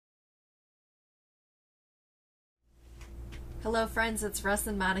Hello friends, it's Russ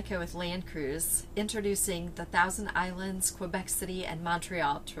and Monica with Land Cruise, introducing the Thousand Islands, Quebec City, and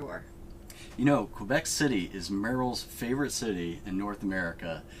Montreal tour. You know, Quebec City is Merrill's favorite city in North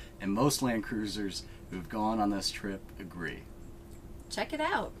America, and most land cruisers who have gone on this trip agree. Check it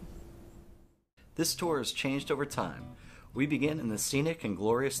out. This tour has changed over time. We begin in the scenic and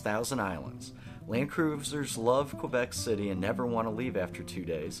glorious Thousand Islands. Land cruisers love Quebec City and never want to leave after 2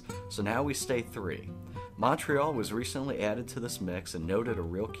 days, so now we stay 3. Montreal was recently added to this mix and noted a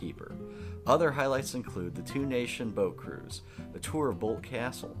real keeper. Other highlights include the two-nation boat cruise, a tour of Boldt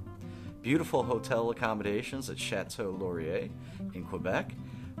Castle, beautiful hotel accommodations at Chateau Laurier in Quebec,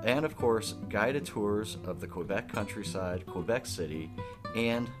 and of course, guided tours of the Quebec countryside, Quebec City,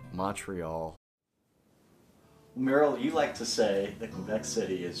 and Montreal. Merrill, you like to say that Quebec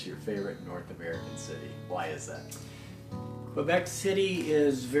City is your favorite North American city. Why is that? Quebec City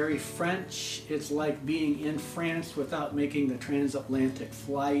is very French. It's like being in France without making the transatlantic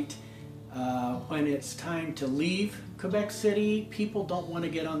flight. When it's time to leave Quebec City, people don't want to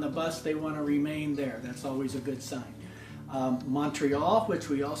get on the bus, they want to remain there. That's always a good sign. Montreal, which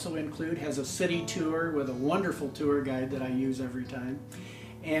we also include, has a city tour with a wonderful tour guide that I use every time.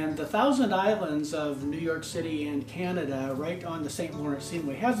 And the Thousand Islands of New York City and Canada, right on the St. Lawrence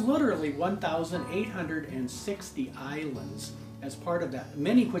Seaway, has literally 1,860 islands as part of that,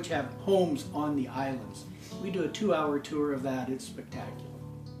 many which have homes on the islands. We do a 2-hour tour of that. It's spectacular.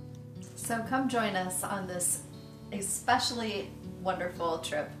 So come join us on this especially wonderful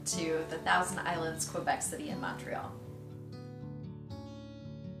trip to the Thousand Islands, Quebec City, and Montreal.